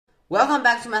Welcome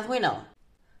back to Math We Know.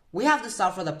 We have to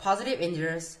solve for the positive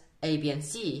integers a, b, and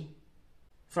c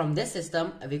from this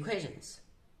system of equations.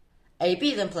 ab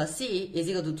then plus c is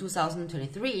equal to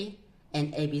 2023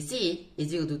 and abc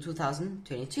is equal to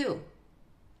 2022.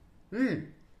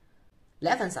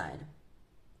 Left hand side,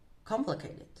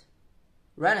 complicated.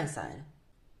 Right hand side,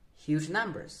 huge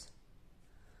numbers.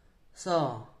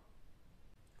 So,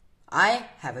 I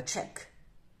have a trick,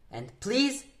 and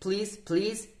please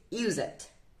use it.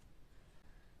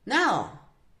 Now,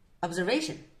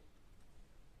 observation.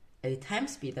 A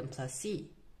times b then plus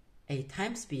c. A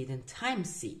times b then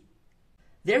times c.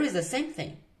 There is the same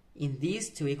thing in these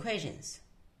two equations.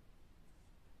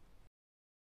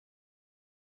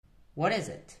 What is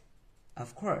it?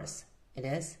 Of course, it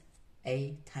is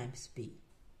a times b.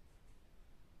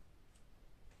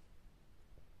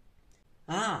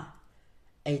 A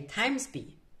times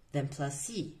b then plus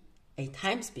c. A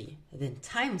times b then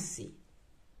times c.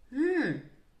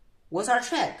 What's our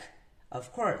trick?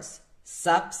 Of course,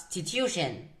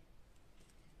 substitution.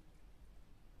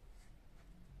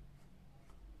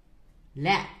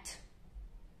 Let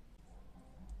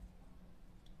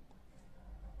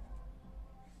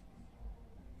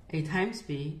a times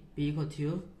b be equal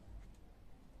to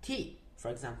t,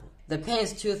 for example. The pen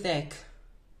is too thick.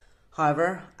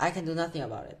 However, I can do nothing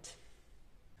about it.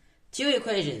 Two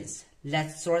equations,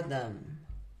 let's sort them.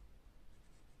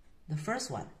 The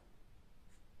first one.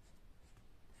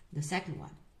 The second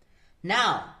one.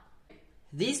 Now,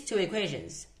 these two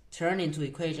equations turn into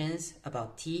equations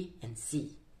about t and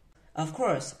c. Of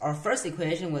course, our first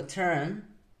equation will turn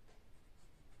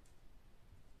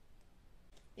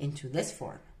into this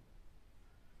form.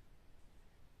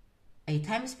 A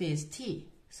times b is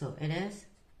t, so it is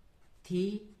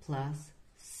t plus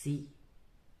c.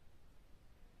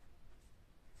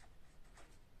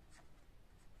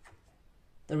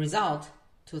 The result,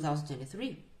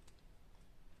 2023.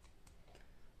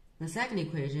 The second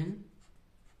equation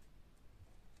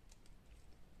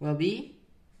will be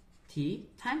t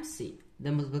times c,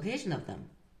 the multiplication of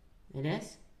them. It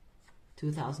is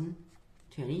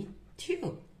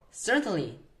 2022.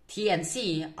 Certainly, t and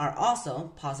c are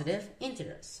also positive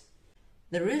integers.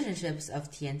 The relationships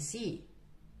of t and c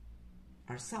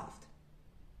are solved.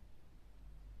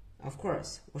 Of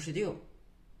course, what should you do?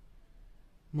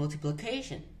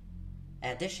 Multiplication,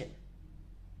 addition.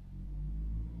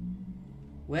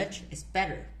 Which is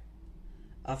better?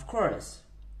 Of course,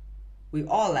 we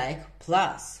all like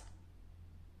plus.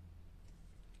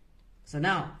 So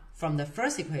now, from the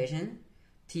first equation,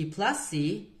 t plus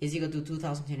c is equal to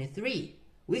 2023.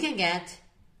 We can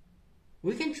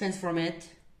transform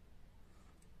it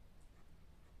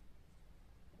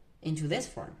into this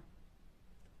form.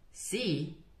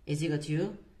 C is equal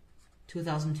to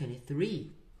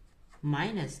 2023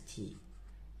 minus t.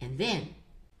 And then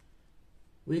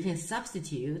we can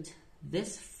substitute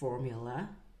this formula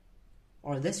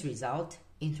or this result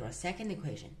into our second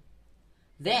equation.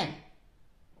 Then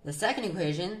the second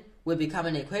equation will become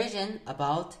an equation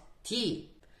about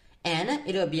t, and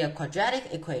it will be a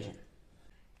quadratic equation.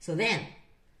 So then,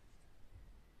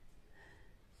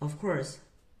 of course,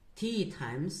 t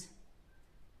times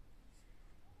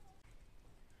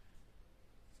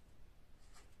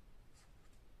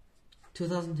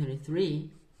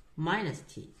 (2023) minus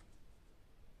t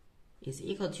is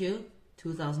equal to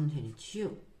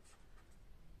 2022.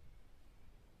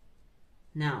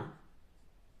 Now,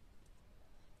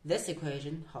 this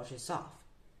equation, how to solve?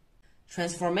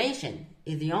 Transformation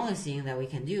is the only thing that we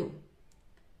can do.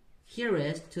 Here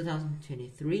is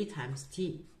 2023 times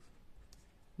t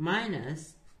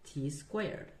minus t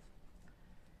squared.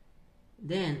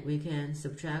 Then we can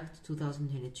subtract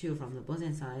 2022 from the both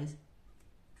sides,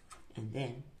 and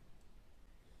then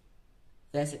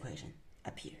this equation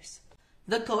appears.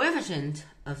 The coefficient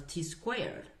of t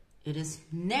squared, it is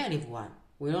 -1.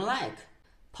 We don't like.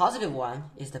 +1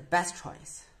 is the best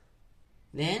choice.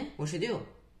 Then what should we do?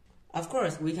 Of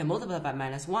course, we can multiply by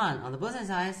 -1 on the both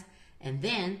sides, and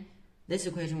then this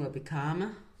equation will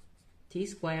become t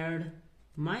squared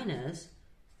minus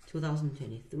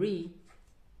 2023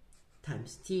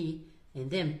 times t, and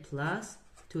then plus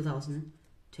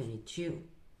 2022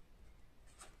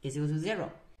 is equal to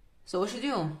 0. So what should we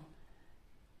do?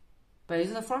 By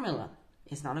using the formula,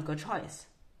 it's not a good choice.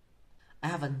 I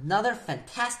have another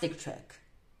fantastic trick.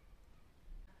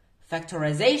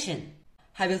 Factorization.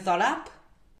 Have you thought up?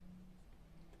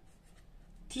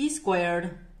 T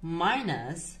squared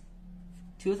minus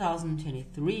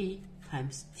 2023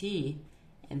 times t,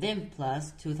 and then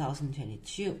plus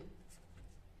 2022.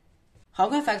 How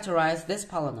can I factorize this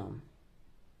polynomial?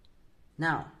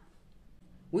 Now,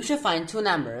 we should find two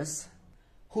numbers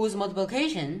whose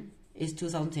multiplication is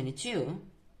 2022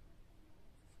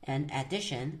 and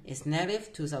addition is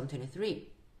negative 2023.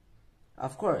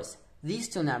 Of course, these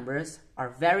two numbers are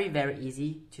very, very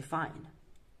easy to find.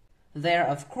 They're,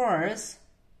 of course,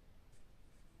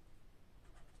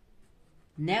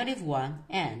 negative 1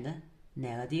 and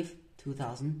negative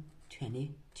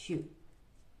 2022.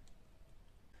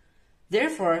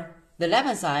 Therefore, the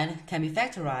left-hand side can be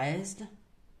factorized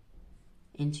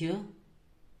into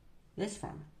this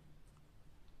form.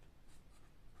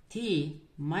 T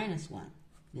minus 1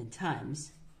 then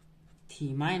times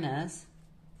T minus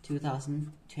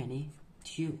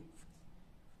 2022.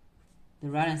 The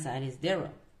right-hand side is 0.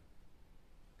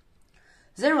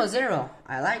 0, 0,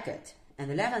 I like it. And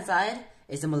the left-hand side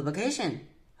is the multiplication.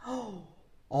 Oh,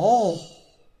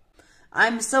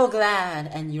 I'm so glad,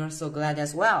 and you're so glad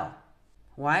as well.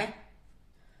 Why?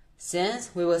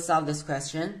 Since we will solve this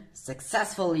question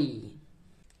successfully.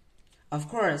 Of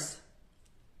course,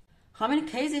 how many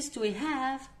cases do we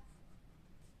have?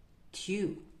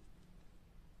 2.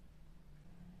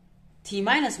 T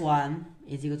minus 1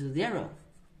 is equal to 0.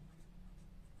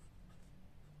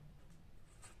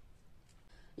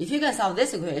 If you can solve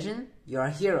this equation, you're a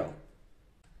hero.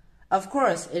 Of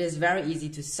course, it is very easy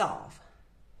to solve.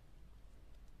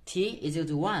 T is equal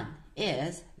to 1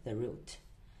 is the root.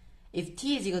 If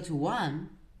T is equal to 1,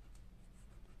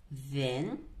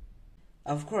 then,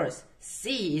 of course,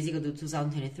 C is equal to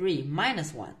 2023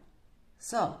 minus 1.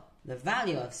 So, the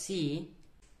value of C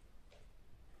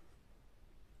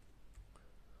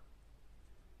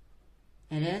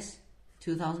it is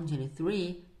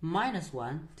 2023 minus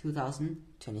 1,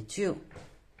 2022.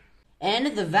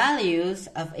 And the values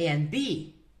of A and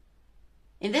B.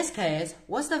 In this case,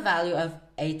 what's the value of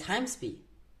A times B?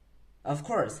 Of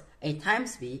course, A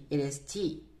times B, it is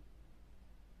T.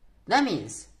 That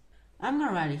means, I'm going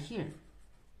to write it here.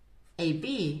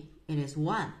 AB, it is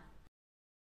 1.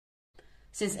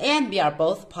 Since A and B are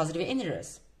both positive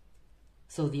integers,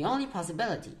 so the only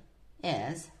possibility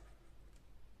is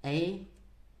A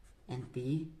and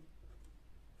B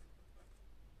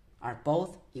are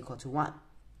both equal to 1.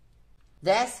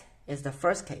 This is the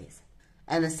first case.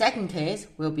 And the second case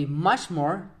will be much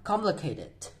more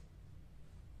complicated.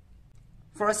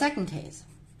 For a second case,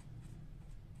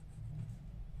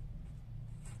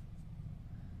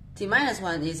 T minus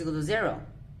 1 is equal to 0,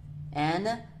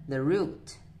 and the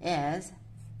root is,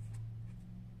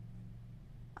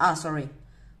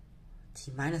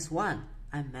 T minus 1,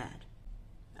 I'm mad.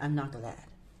 I'm not glad.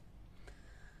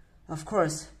 Of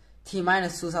course, T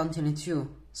minus 2022,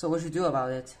 so what should you do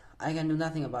about it? I can do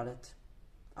nothing about it.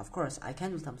 Of course, I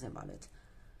can do something about it.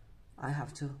 I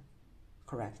have to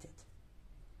correct it.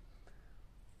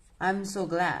 I'm so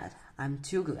glad, I'm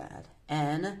too glad,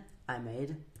 and I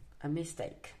made a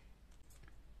mistake.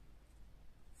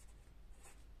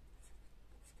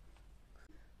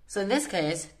 So in this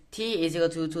case, T is equal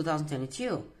to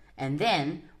 2022, and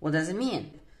then what does it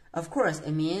mean? Of course,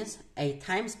 it means A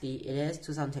times B, it is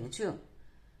 2022.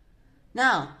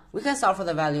 Now, we can solve for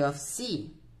the value of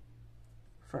C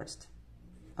first.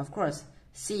 Of course,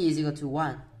 C is equal to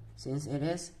 1, since it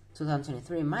is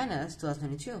 2023 minus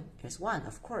 2022 is 1.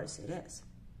 Of course, it is.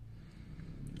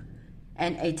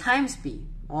 And A times B,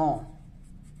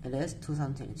 it is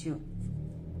 2022.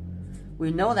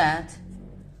 We know that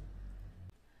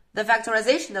the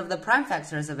factorization of the prime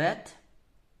factors of it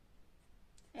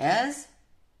is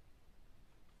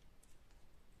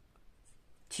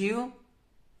 2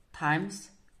 times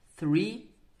 3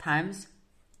 times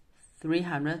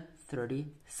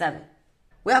 337.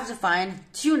 We have to find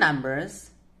two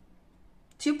numbers,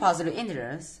 two positive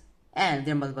integers, and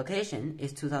their multiplication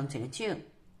is 2022.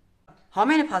 How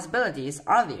many possibilities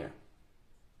are there?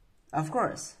 Of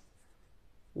course,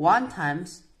 1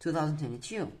 times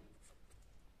 2022,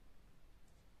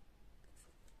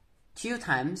 2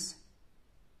 times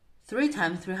 3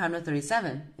 times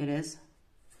 337, it is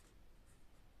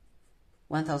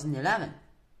 1011,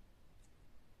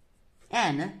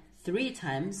 and 3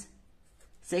 times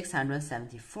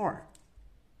 674,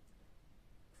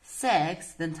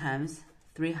 6 then times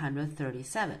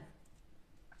 337,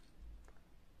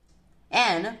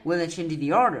 and we'll change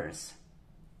the orders.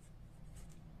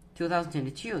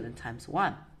 2022 then times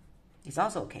 1 is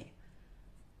also okay.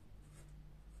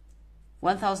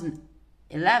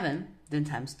 1011 then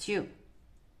times 2,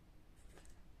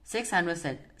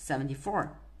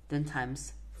 674 then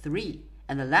times 3,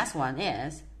 and the last one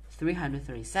is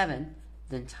 337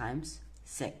 then times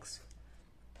 6.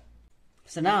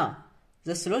 So now,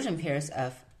 the solution pairs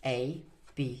of A,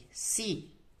 B,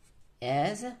 C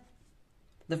is,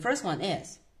 the first one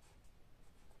is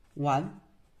 1,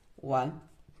 1,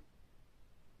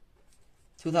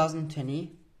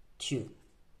 2022.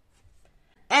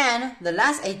 And the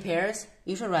last 8 pairs,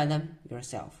 you should write them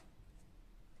yourself.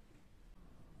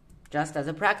 Just as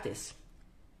a practice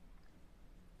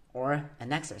or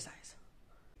an exercise.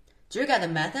 Do you get the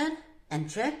method and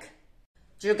trick?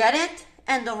 Do you get it?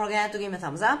 And don't forget to give me a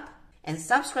thumbs up and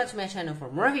subscribe to my channel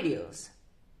for more videos.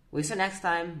 We'll see you next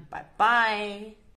time. Bye bye.